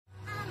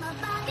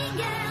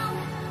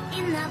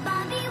in the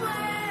Barbie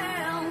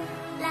world,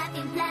 life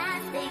in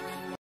plastic.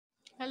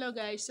 Hello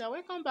guys, so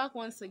welcome back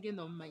once again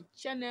on my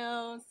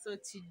channel. So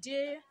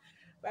today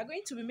we are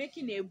going to be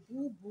making a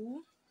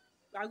bubu.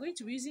 We are going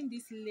to be using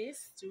this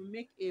lace to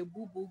make a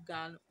bubu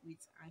gown with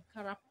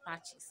Ankara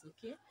patches.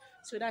 Okay,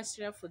 so that's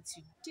it for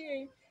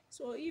today.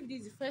 So if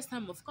this is the first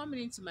time of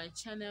coming into my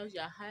channel, you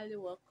are highly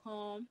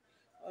welcome.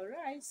 All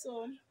right,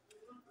 so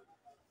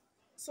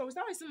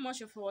without wasting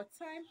much of our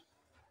time,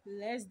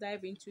 let's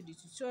dive into the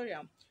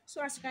tutorial.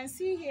 So as you can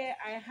see here,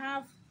 I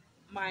have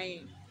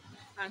my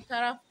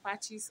Ankara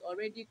patches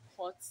already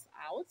cut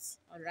out.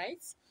 All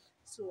right,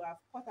 so I've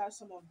cut out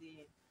some of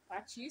the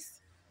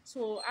patches.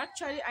 So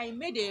actually I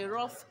made a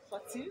rough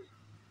cutting,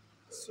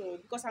 so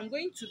because I'm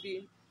going to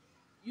be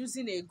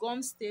using a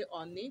gum stay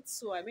on it,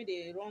 so I made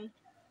a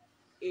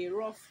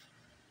rough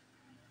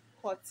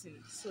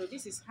cutting. So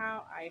this is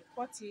how I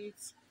cut it.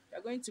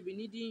 You're going to be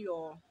needing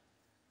your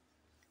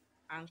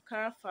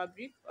Ankara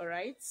fabric. All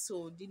right,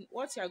 so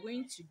what you are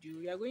going to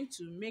do, you are going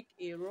to make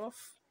a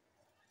rough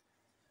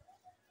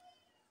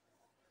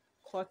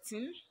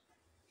cutting.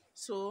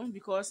 So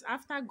because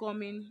after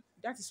gumming,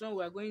 that is when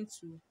we are going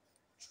to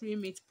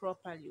trim it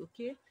properly.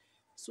 Okay,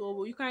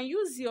 so you can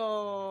use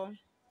your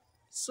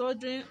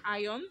soldering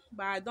iron,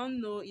 but I don't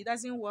know, it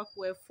doesn't work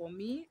well for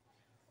me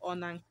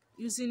on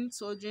using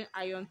soldering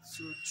iron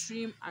to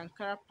trim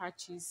Ankara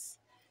patches.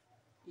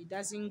 It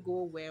doesn't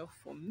go well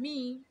for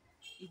me.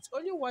 It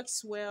only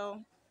works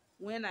well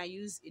when I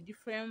use a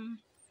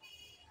different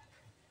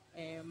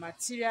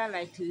material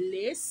like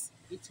lace.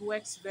 It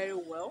works very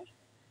well.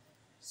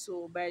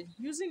 So by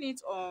using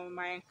it on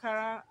my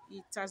Ankara,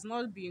 it has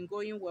not been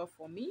going well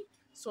for me.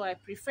 So I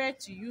prefer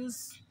to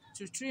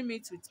trim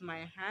it with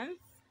my hand,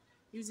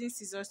 using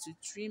scissors to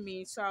trim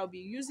it. So I'll be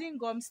using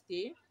gum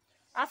stay,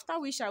 after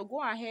which I'll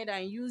go ahead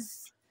and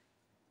use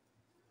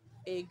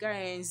a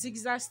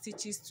zigzag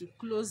stitches to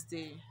close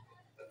the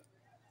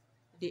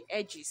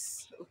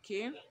edges.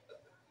 Okay,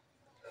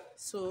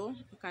 so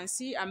you can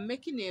see I'm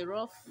making a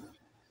rough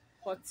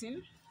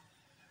cutting.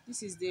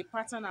 This is the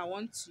pattern I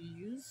want to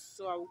use,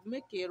 so I will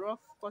make a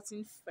rough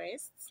cutting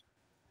first.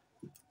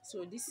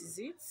 So this is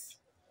it.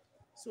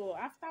 So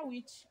after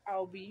which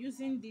I'll be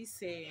using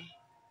this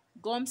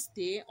gum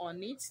stay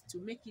on it to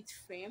make it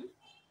firm.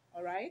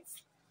 All right,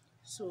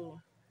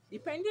 so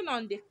depending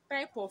on the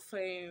type of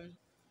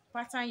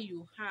pattern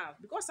you have,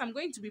 because I'm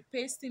going to be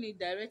pasting it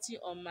directly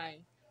on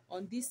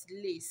this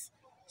lace,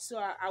 so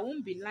I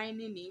won't be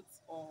lining it,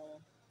 or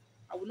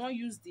I will not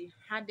use the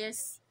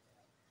hardest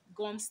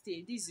gum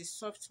stay. This is a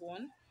soft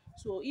one.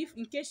 So if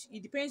in case,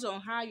 it depends on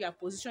how you are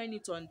positioning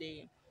it on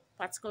the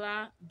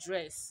particular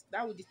dress,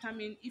 that will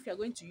determine if you're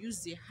going to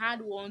use the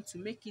hard one to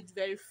make it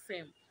very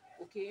firm.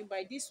 Okay,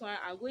 by this one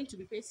I'm going to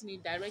be pasting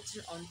it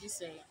directly on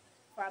this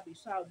fabric,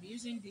 so I'll be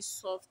using this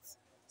soft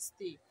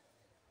stay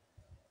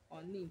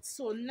on it.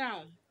 So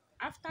now,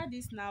 after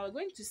this, now we're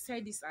going to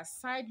set this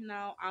aside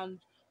now and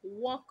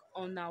work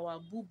on our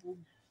bubu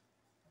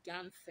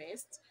gown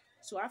first.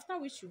 So after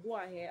which, you go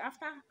ahead,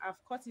 after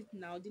I've cut it,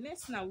 now the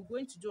next thing I'm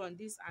going to do on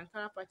this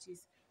Ankara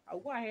patches,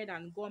 I'll go ahead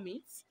and gum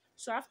it.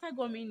 So after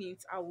gumming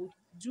it, I will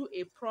do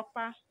a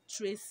proper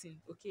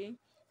tracing. Okay,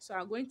 so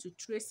I'm going to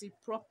trace it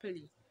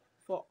properly,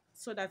 for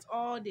so that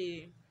all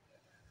the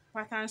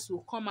patterns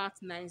will come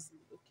out nicely.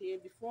 Okay,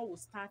 before we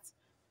start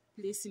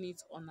placing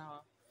it on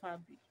our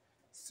fabric.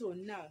 So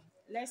now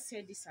let's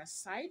set this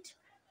aside.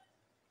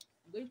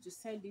 I'm going to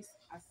set this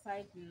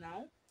aside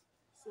now.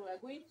 So we're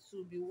going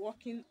to be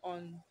working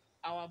on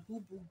our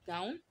bubu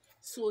gown.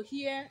 So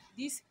here,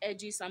 these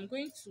edges I'm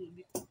going to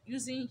be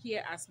using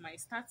here as my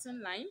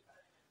starting line,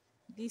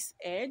 this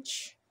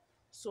edge.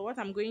 So what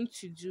I'm going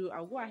to do,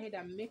 I'll go ahead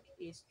and make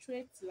a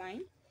straight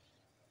line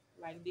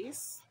like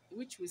this,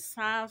 which will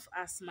serve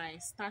as my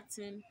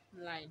starting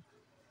line.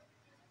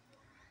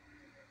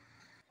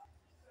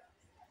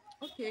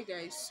 Okay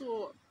guys,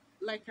 so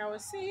like I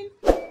was saying,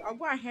 I'll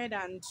go ahead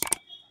and make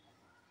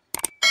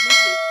a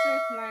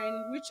straight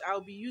line, which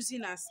I'll be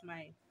using it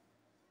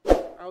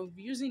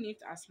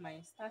as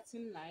my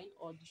starting line,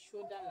 or the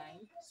shoulder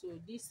line. So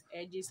these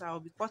edges I'll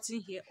be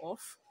cutting here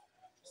off,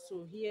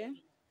 so here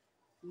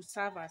will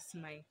serve as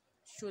my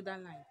shoulder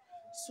line.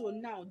 So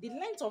now the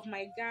length of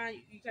my gown,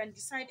 you can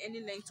decide any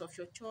length of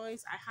your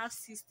choice. I have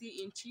 60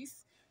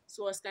 inches.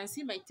 So as you can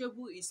see, my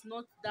table is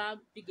not that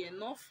big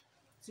enough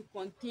to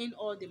contain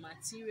all the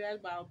material,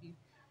 but I'll be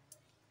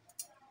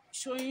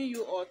showing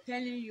you or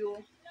telling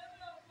you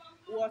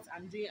what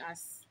I'm doing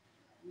as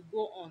we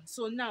go on.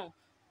 So now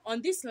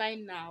on this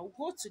line, now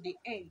go to the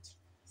end.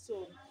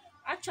 So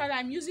actually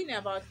I'm using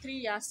about 3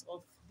 yards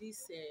of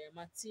this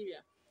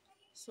material.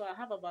 So I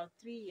have about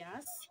 3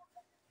 yards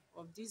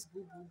of this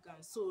bubu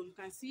gown. So you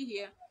can see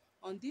here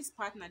on this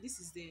partner, this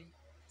is the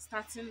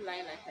starting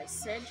line, like I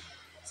said.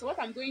 So what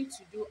I'm going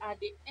to do at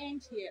the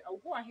end here, I'll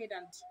go ahead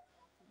and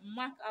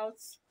mark out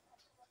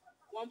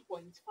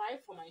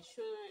 1.5 for my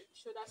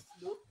shoulder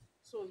slope.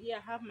 So here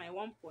I have my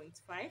 1.5.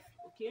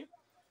 Okay,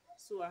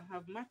 so I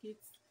have marked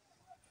it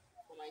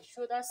for my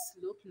shoulder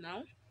slope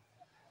now,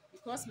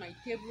 because my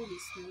table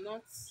is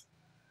not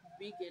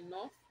big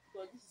enough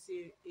because this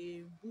is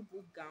a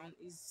bubu gown,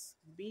 is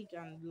big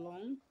and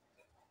long.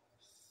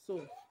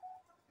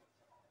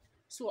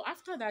 So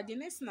after that, the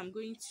next thing I'm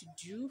going to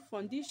do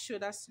from this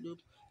shoulder slope,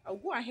 I'll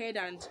go ahead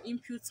and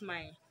input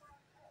my,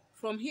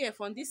 from here,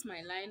 from this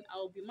my line,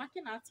 I'll be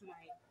marking out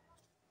my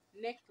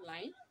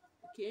neckline.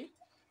 Okay,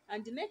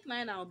 and the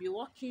neckline I'll be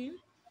working,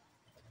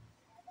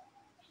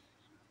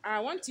 I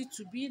want it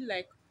to be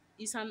like,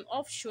 it's an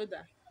off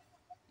shoulder,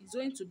 it's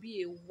going to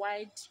be a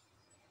wide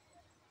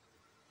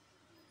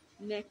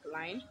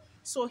neckline.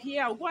 So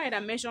here I'll go ahead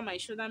and measure my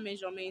shoulder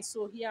measurement.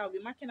 So here I'll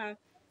be marking out,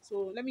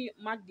 so let me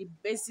mark the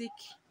basic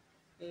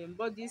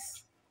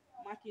bodies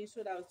marking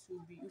so that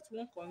it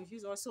won't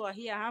confuse us. So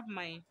here I have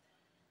my,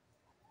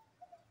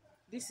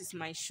 this is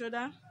my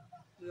shoulder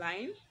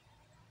line.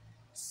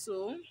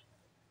 So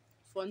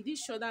from this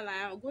shoulder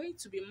line, I'm going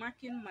to be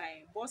marking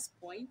my bust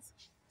point.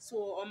 So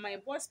on my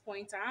bust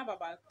point, I have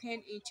about 10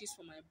 inches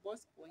for my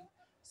bust point.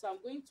 So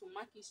I'm going to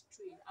mark it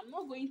straight. I'm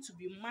not going to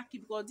be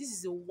marking because this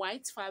is a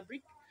white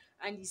fabric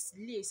and it's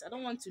lace. I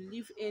don't want to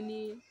leave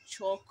any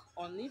chalk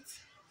on it.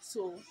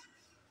 So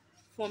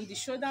from the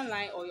shoulder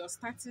line or your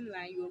starting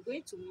line, you're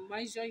going to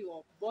measure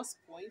your bust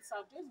point. So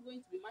I'm just going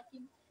to be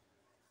marking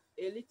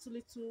a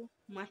little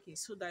marking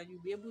so that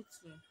you'll be able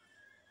to,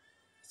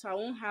 so I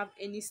won't have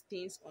any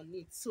stains on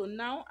it. So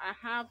now I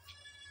have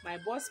my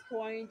bust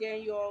point,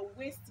 then your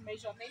waist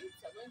measurement,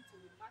 you're going to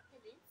be marking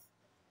it.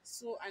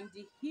 So and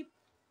the hip,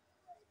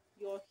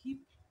 your hip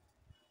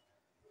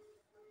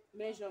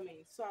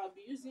measurement. So I'll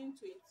be using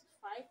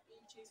 25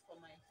 inches for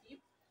my hip.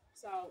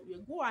 So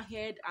we'll go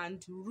ahead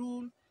and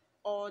rule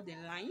all the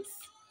lines.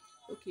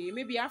 Okay,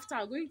 maybe after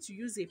I'm going to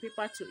use a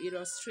paper to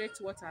illustrate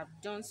what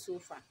I've done so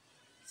far.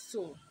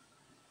 So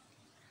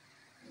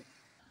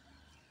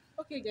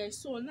okay guys,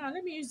 so now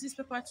let me use this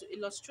paper to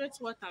illustrate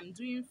what I'm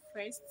doing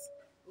first.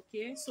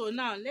 Okay, so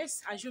now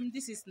let's assume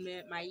this is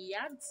my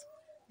yard.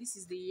 This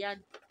is the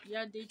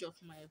yardage of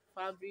my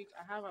fabric.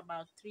 I have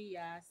about 3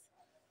 yards.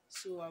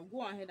 So I'll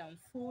go ahead and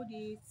fold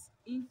it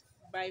in.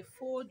 By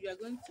fold, you are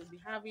going to be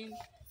having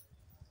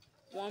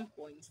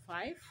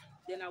 1.5.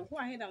 Then I'll go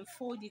ahead and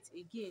fold it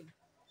again.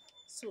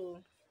 So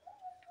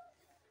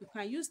you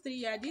can use 3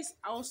 yards. This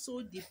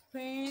also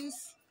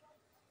depends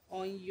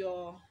on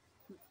your,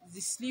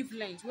 the sleeve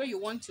length, where you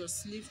want your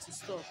sleeve to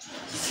stop.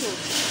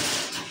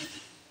 So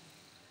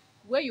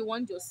where you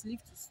want your sleeve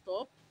to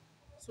stop,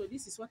 so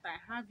this is what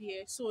I have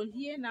here. So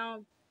here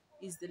now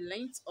is the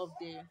length of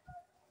the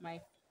my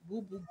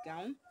bubu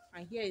gown,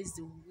 and here is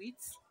the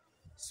width.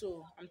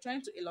 So I'm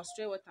trying to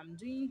illustrate what I'm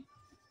doing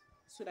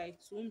so that it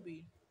won't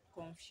be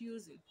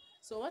confusing.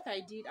 So what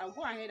I did, I'll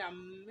go ahead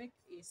and make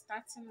a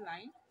starting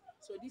line.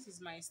 So this is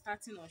my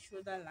starting or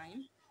shoulder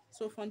line.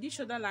 So from this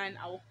shoulder line,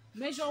 I'll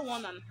measure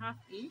 1.5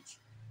 inch.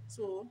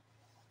 So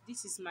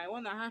this is my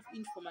 1.5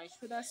 inch for my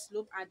shoulder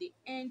slope at the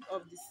end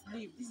of the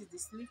sleeve. This is the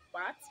sleeve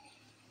part.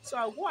 So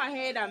I'll go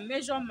ahead and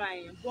measure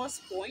my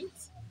bust point.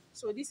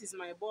 So this is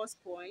my bust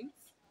point,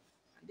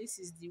 and this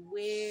is the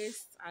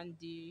waist and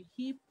the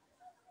hip,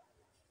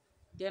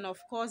 then of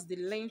course the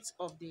length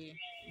of the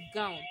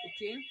gown.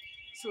 Okay,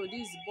 so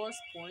this is bust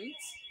point,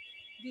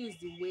 this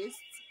is the waist,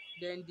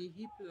 then the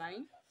hip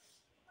line,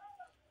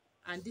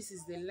 and this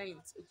is the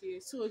length. Okay,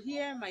 so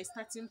here my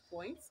starting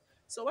point.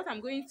 So what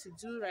I'm going to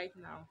do right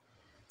now,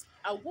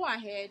 I'll go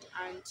ahead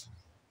and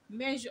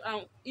measure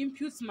and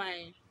input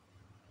my,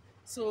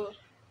 so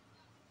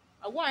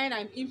I'll go ahead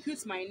and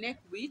input my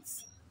neck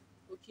width.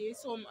 Okay,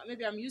 so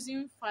maybe I'm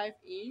using 5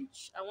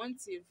 inch. I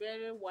want a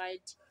very wide,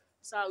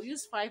 so I'll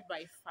use 5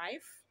 by 5.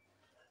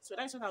 So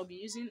that's what I'll be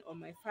using on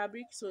my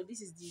fabric. So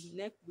this is the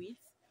neck width.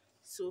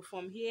 So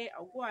from here,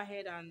 I'll go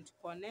ahead and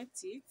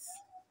connect it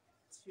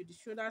to the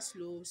shoulder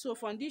slope. So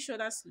from this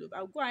shoulder slope,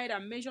 I'll go ahead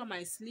and measure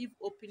my sleeve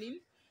opening,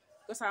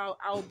 because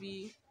I'll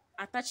be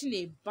attaching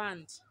a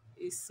band,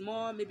 a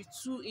small maybe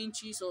 2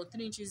 inches or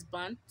 3 inches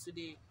band to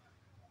the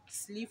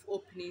sleeve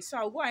opening. So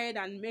I'll go ahead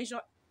and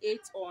measure 8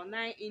 or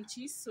 9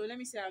 inches. So let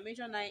me say I'll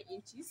measure 9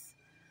 inches.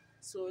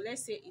 So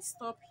let's say it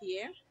stop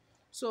here.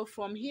 So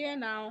from here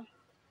now,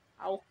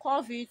 I'll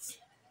curve it.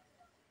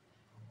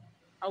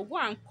 I'll go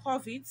and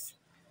curve it.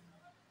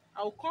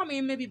 I'll come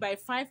in maybe by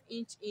 5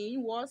 inch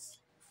inwards,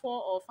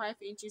 4 or 5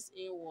 inches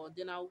inward.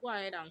 Then I'll go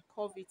ahead and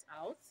curve it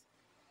out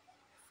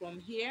from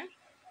here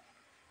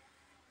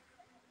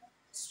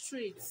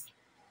straight.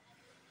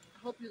 I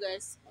hope you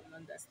guys can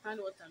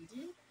understand what I'm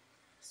doing.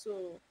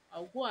 So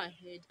I'll go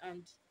ahead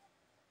and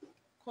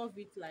curve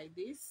it like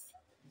this.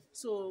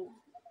 So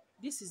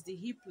this is the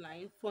hip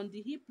line. From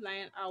the hip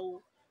line,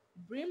 I'll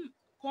bring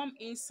come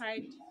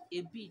inside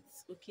a bit.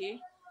 Okay,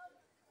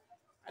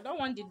 I don't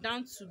want the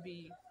down to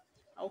be,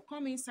 I'll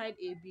come inside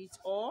a bit,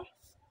 or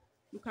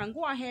you can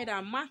go ahead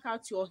and mark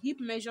out your hip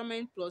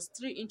measurement plus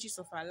 3 inches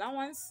of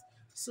allowance.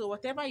 So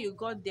whatever you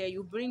got there,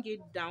 you bring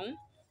it down.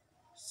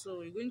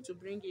 So you're going to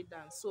bring it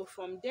down. So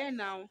from there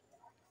now,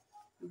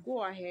 you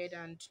go ahead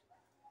and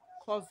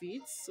curve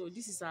it. So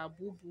this is our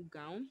bubu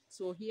gown.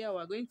 So here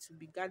we're going to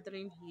be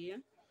gathering here.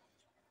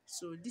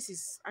 So this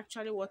is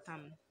actually what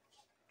I'm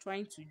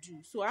trying to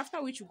do. So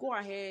after which, you go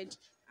ahead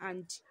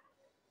and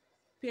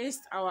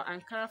paste our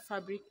Ankara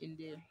fabric in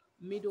the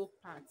middle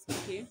part.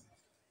 Okay,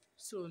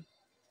 so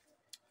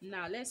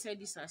now let's set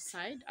this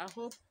aside. I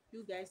hope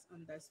you guys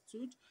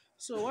understood.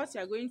 So what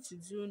you are going to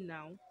do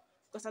now,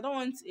 because I don't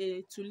want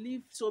to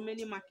leave so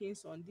many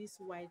markings on this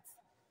white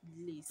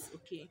lace.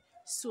 Okay,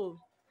 so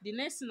the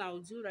next thing I'll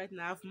do right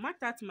now, I've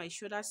marked out my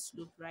shoulder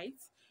slope, right?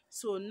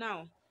 So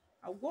now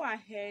I'll go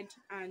ahead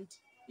and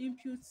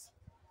input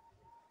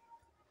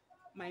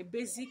my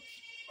basic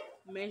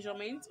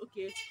measurement.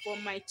 Okay, for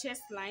my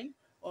chest line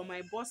or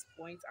my bust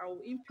point, I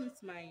will input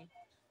my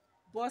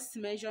bust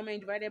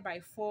measurement divided by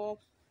 4,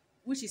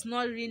 which is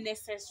not really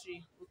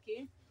necessary.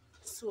 Okay,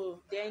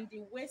 so then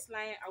the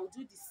waistline I will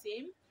do the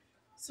same.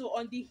 So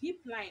on the hip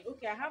line,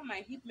 okay, I have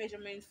my hip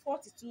measurement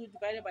 42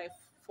 divided by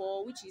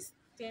 4, which is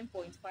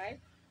 10.5.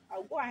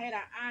 I'll go ahead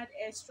and add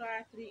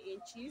extra 3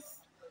 inches.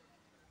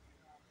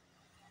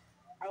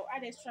 I'll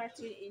add extra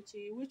 3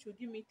 inches, which will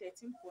give me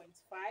 13.5.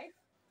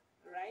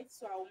 Right,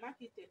 so I'll mark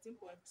it 13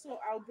 point. So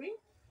I'll bring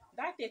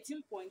that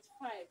 13.5.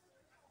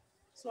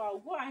 So I'll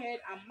go ahead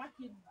and mark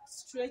it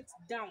straight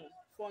down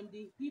from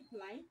the hip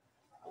line.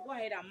 I'll go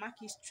ahead and mark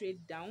it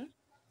straight down.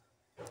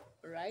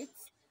 Right,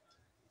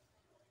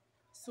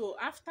 so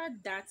after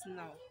that,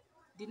 now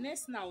the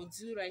next thing I'll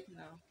do right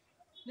now,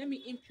 let me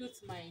input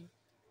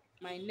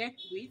my neck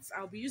width.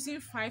 I'll be using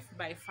 5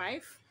 by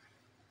 5.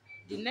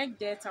 The neck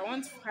depth I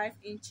want 5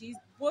 inches.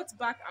 Both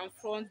back and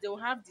front, they will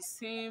have the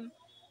same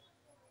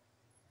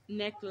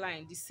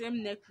neckline, the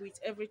same neck width,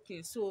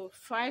 everything. So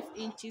 5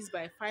 inches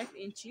by 5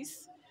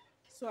 inches.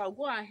 So I'll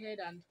go ahead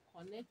and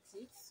connect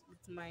it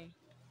with my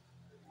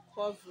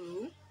curve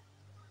rule.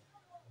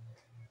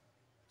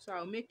 So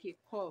I'll make a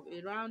curve,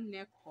 a round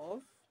neck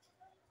curve,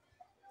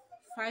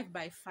 5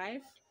 by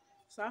 5.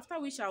 So after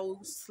which I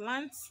will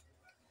slant,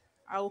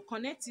 I will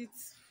connect it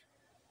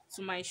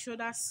to my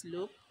shoulder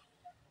slope.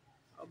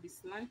 I'll be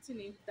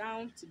slanting it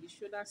down to the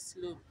shoulder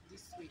slope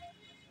this way.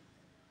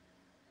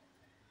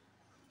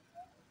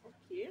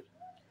 Okay,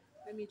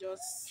 let me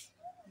just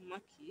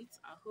mark it.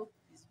 I hope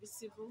it's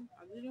visible.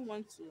 I didn't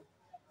want to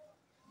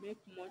make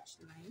much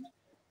line.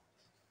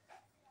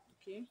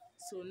 Okay,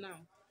 so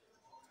now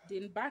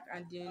the back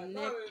and the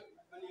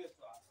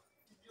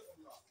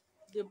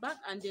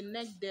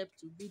neck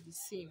depth will be the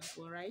same.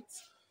 All right,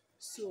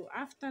 so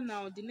after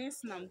now, the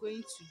next thing I'm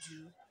going to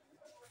do,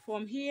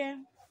 from here,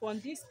 from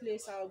this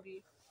place, I'll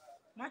be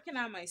marking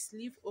out my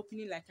sleeve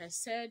opening like I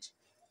said.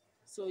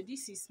 So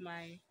this is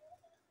my,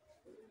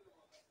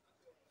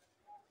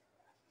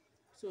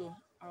 so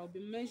I'll be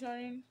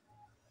measuring.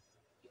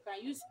 You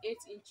can use 8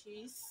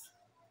 inches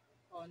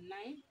or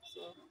 9.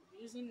 So I'm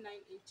using 9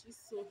 inches.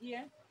 So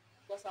here,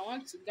 because I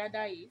want to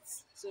gather it,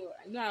 so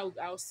I know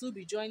I'll still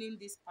be joining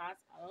this part.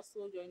 I'll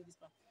also join this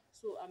part.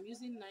 So I'm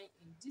using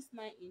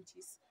 9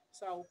 inches.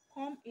 So I'll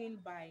come in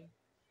by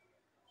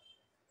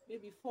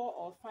maybe 4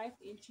 or 5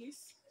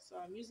 inches. So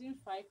I'm using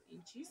 5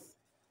 inches,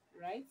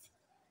 right?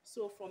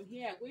 So from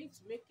here, I'm going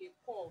to make a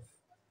curve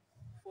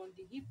from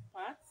the hip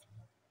part.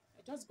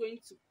 I'm just going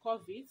to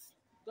curve it.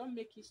 Don't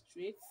make it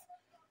straight.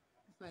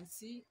 You can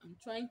see I'm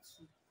trying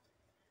to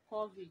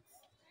curve it.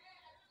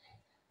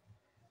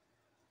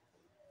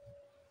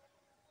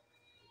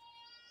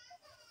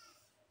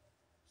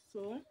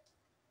 So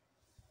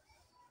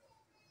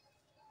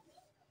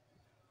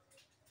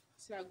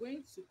you are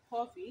going to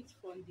curve it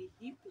from the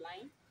hip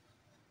line.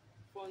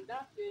 From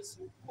that place,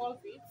 you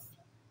curve it.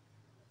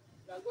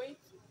 You are going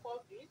to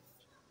curve it.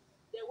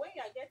 Then when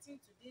you are getting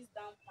to this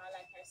down part,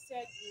 like I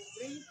said, you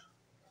bring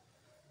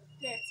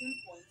 13.5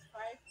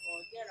 or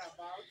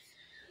thereabouts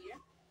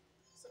here,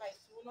 so that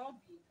it will not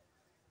be.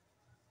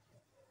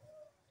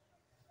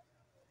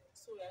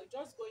 So you are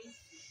just going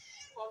to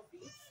curve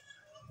it.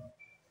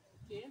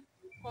 Okay,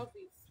 you curve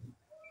it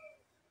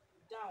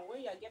down.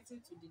 When you are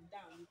getting to the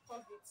down, you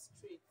curve it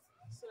straight,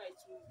 so that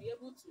you will be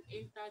able to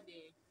enter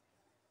the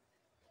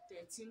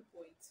 13.5.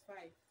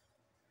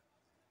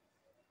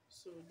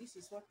 So this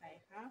is what I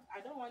have.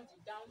 I don't want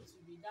the down to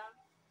be that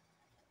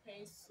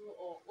pencil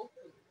or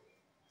open,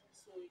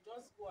 so you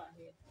just go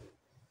ahead and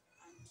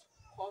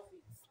curve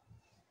it.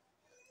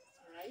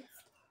 All right,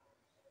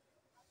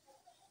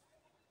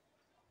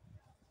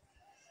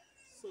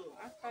 so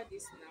after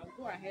this, now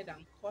go ahead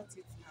and cut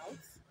it out.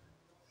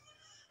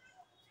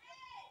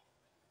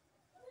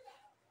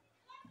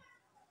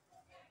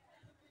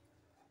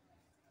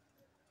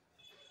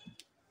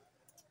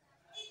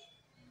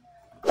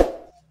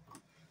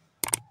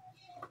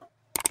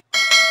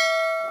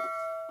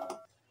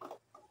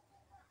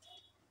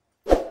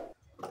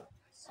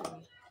 So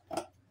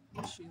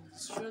this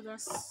is shoulder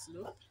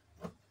slope.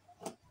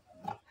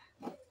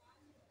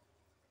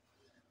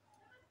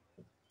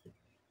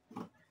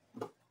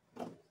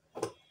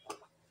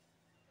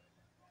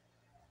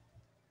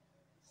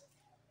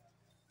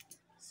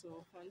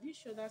 So from this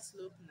shoulder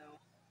slope now,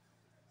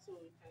 so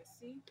you can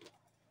see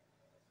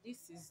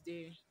this is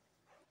the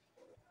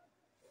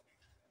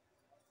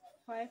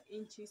 5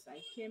 inches I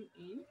came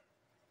in.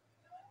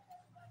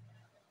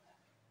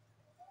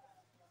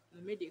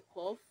 I made a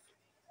curve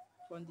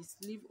from the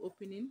sleeve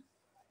opening.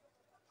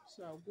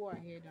 So I'll go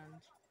ahead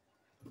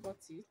and cut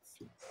it.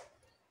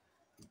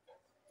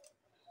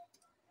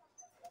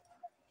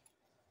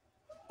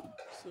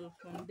 So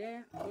from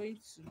there, I'm going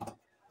to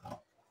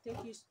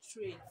take it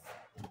straight,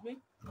 make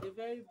a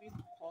very big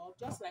curve,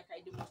 just like I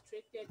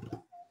demonstrated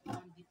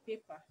on the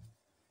paper.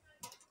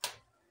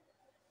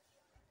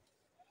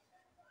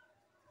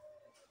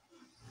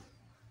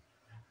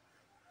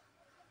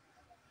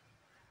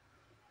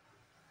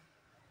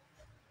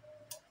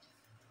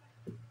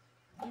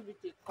 Give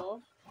it a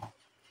curve.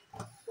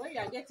 When you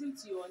are getting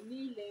to your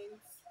knee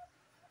length,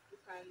 you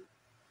can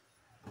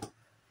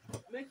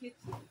make it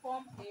to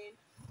come in,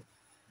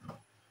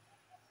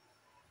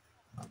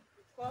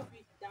 curve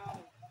it down.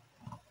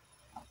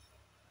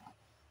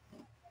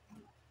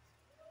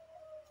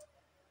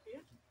 Okay,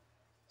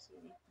 so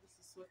this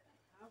is what I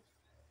have.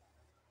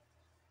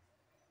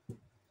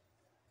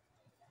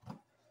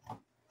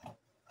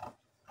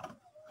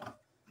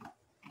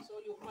 So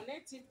you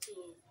connect it to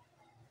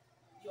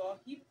your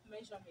hip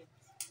measurement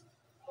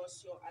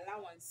plus your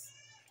allowance.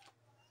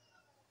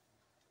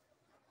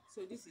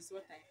 So this is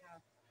what I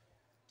have.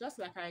 Just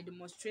like I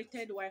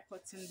demonstrated while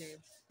cutting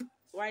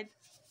while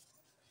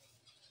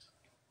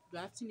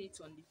drafting it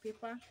on the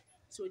paper.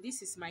 So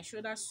this is my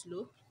shoulder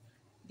slope.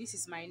 This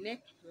is my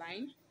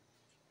neckline.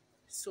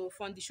 So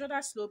from the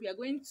shoulder slope, you are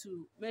going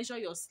to measure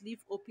your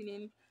sleeve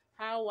opening,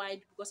 how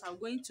wide, because I'm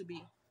going to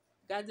be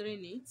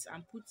gathering it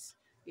and put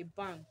a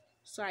band.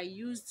 So I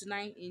used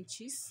 9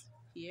 inches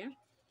here.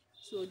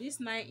 So this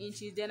 9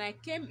 inches, then I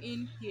came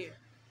in here.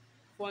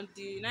 From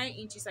the 9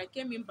 inches, I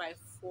came in by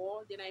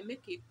 4. Then I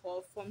make a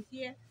curve. From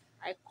here,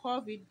 I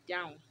curve it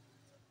down.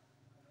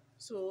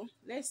 So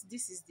this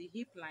is the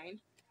hip line.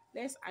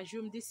 Let's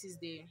assume this is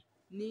the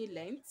knee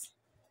length.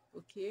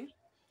 Okay.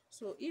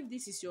 So if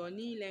this is your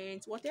knee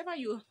length, whatever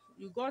you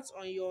got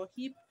on your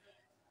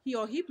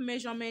hip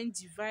measurement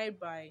divide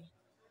by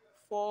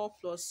 4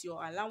 plus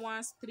your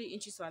allowance, 3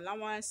 inches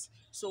allowance.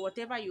 So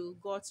whatever you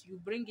got, you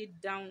bring it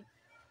down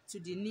to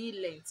the knee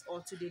length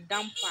or to the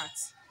down part.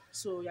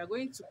 So you're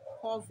going to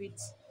curve it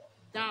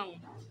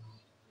down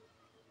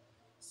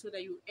so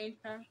that you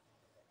enter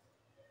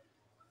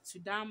to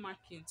that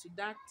marking, to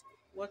that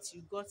what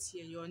you got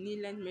here, your knee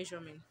length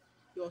measurement,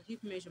 your hip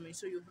measurement.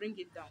 So you bring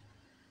it down.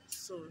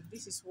 So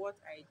this is what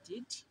I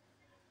did.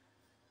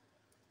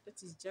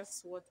 That is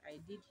just what I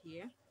did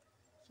here.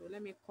 So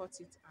let me cut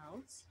it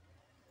out.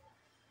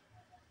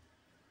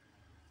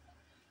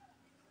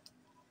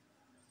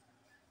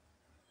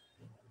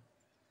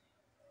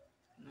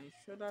 My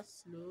shoulder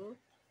slope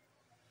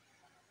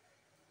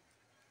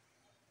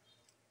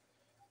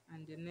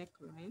and the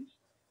neckline.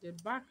 The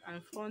back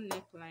and front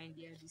neckline,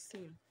 they are the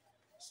same.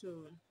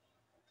 So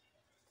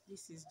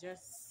this is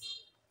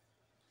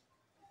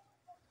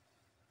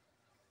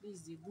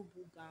the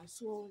bubu gown.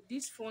 So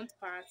this front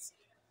part,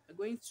 we're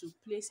going to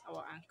place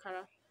our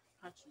Ankara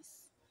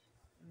patches,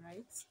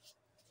 right?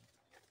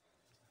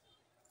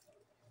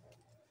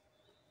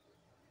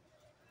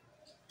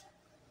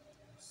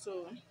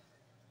 So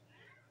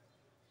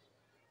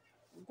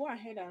go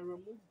ahead and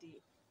remove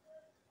the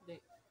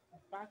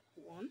back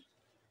one.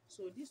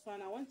 So this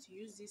one, I want to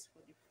use this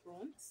for the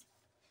front.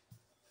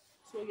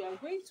 So you are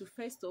going to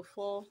first of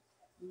all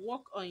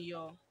work on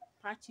your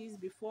patches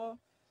before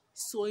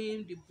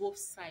sewing the both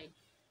side.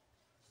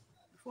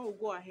 Before we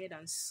go ahead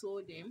and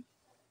sew them.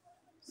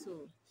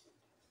 So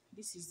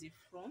this is the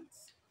front.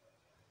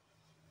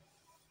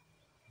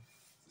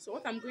 So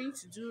what I'm going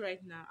to do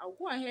right now, I'll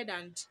go ahead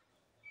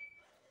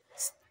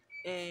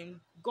and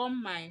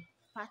gum my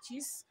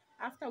patches,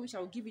 after which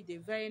I'll give it a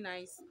very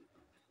nice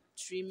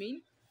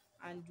trimming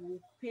and we'll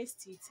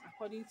paste it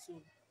according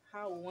to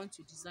how we want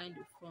to design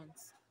the front.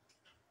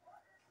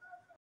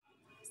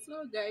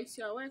 So guys,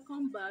 you are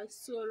welcome back.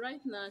 So right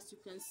now, as you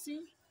can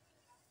see,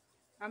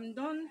 I'm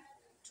done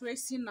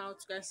tracing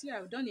out. You can see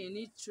I've done a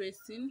neat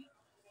tracing.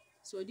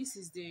 So this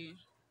is the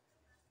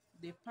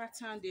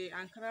pattern, the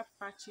Ankara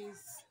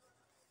patches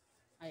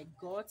I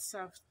got. So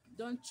I've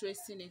done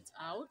tracing it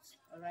out.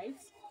 All right.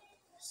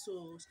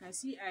 So as you can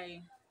see,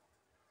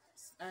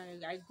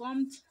 I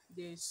gummed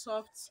the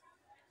soft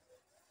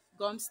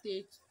gum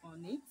stage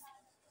on it.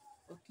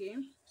 Okay.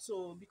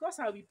 So because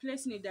I'll be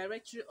placing it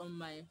directly on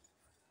my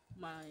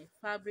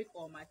fabric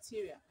or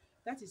material,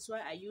 that is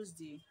why I use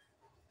the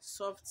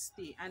soft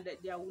stay, and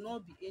that there will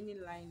not be any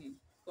lining,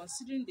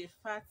 considering the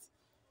fact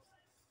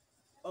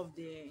of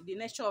the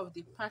nature of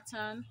the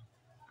pattern.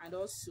 And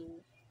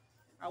also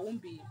I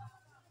won't be,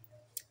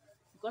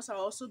 because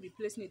I'll also be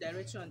placing it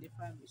directly on the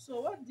fabric.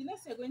 So what the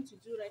next you're going to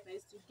do right now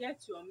is to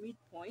get your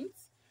midpoint.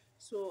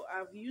 So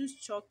I've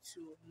used chalk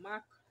to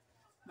mark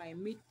my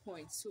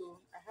midpoint. So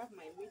I have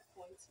my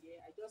midpoint here.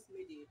 I just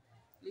made a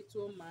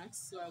little mark,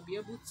 so I'll be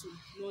able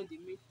to know the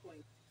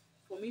midpoint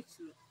for me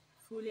to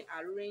fully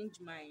arrange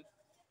my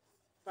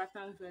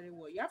pattern very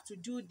well. You have to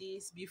do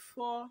this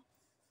before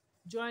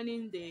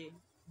joining the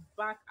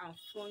back and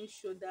front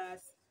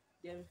shoulders,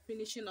 then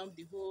finishing up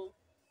the whole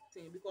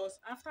thing, because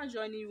after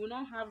joining you will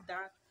not have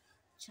that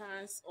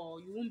chance,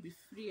 or you won't be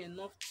free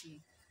enough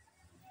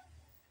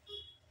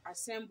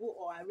assemble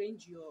or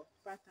arrange your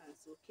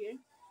patterns, okay,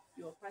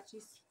 your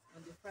patches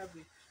on the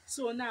fabric.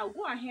 So now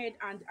go ahead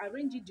and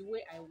arrange it the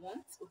way I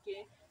want,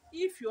 okay.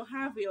 If you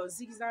have your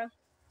zigzag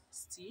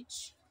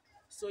stitch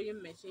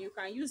sewing machine, you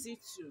can use it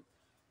to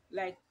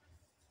like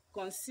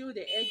conceal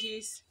the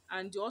edges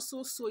and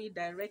also sew it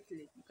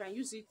directly. You can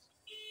use it,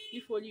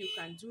 if only you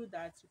can do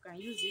that, you can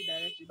use it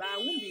directly, but I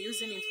won't be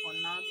using it for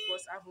now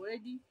because I've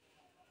already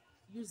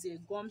used a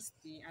gum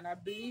stay, and I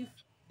believe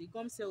the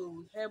gum stay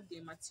will help the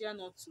material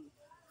not to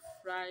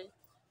fry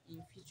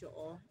in future,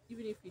 or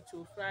even if it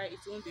will fry, it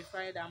won't be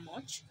fried that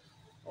much.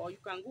 Or you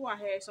can go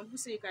ahead, some people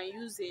say you can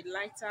use a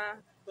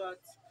lighter, but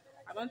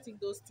I don't think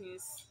those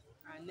things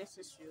are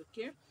necessary,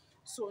 okay.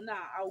 So now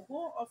I'll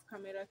go off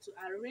camera to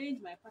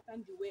arrange my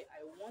pattern the way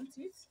I want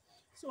it.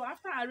 So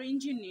after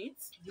arranging it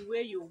the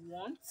way you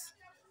want,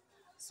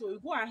 so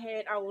you go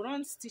ahead, I will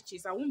run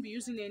stitches. I won't be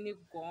using any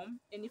gum,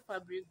 any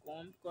fabric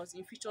gum, because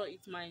in future it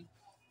might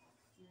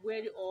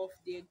wear off,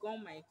 the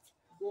gum might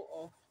go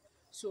off.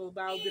 So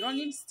but I'll be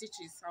running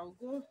stitches. I'll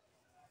go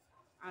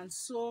and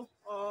sew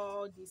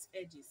all these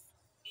edges.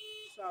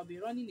 So I'll be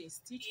running a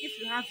stitch. If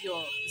you have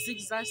your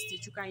zigzag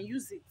stitch, you can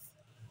use it.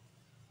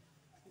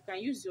 You can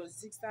use your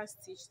zigzag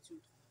stitch to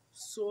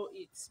sew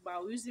it, but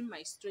I'm using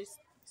my straight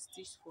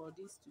stitch for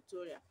this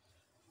tutorial.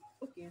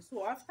 Okay,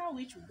 so after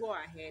which we go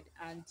ahead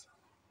and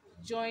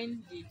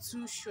join the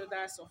two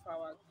shoulders of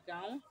our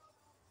gown.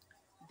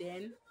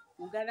 Then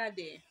we'll gather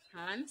the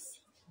hands,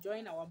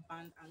 join our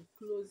band and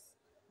close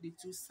the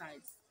two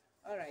sides.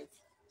 All right,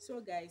 so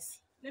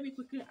guys, let me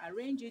quickly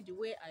arrange it the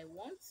way I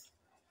want.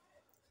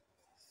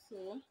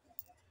 So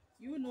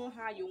you know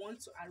how you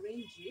want to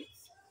arrange it,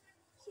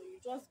 so you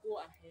just go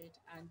ahead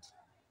and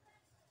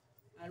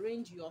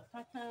arrange your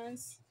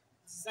patterns,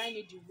 design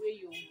it the way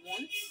you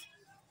want.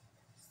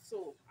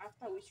 So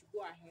after which you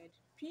go ahead,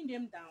 pin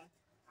them down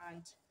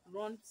and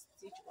run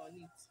stitch on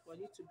it for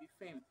it to be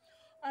firm.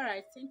 All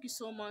right, thank you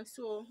so much.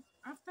 So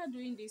after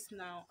doing this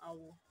now, I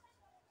will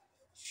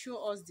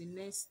show us the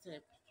next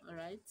step. All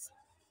right,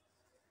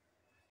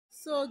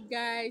 so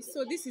guys,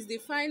 so this is the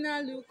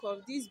final look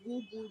of this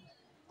bubu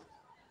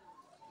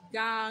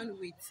gown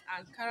with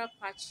Ankara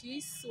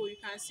patches. So you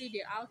can see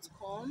the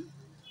outcome.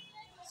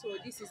 So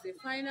this is the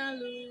final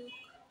look.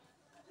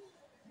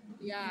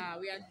 Yeah,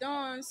 we are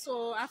done.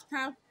 So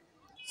after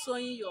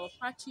sewing your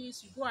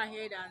patches, you go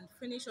ahead and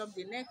finish up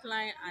the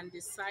neckline and the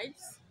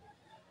sides.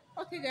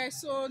 Okay guys,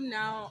 so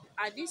now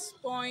at this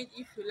point,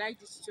 if you like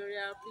this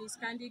tutorial, please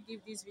kindly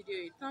give this video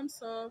a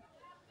thumbs up,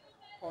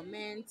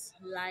 comment,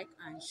 like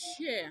and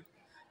share.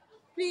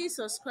 Please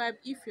subscribe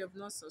if you have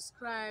not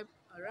subscribed.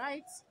 All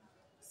right,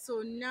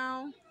 so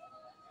now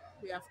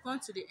we have come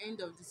to the end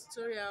of the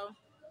tutorial.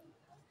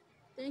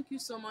 Thank you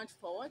so much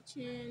for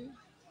watching.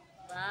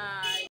 Bye.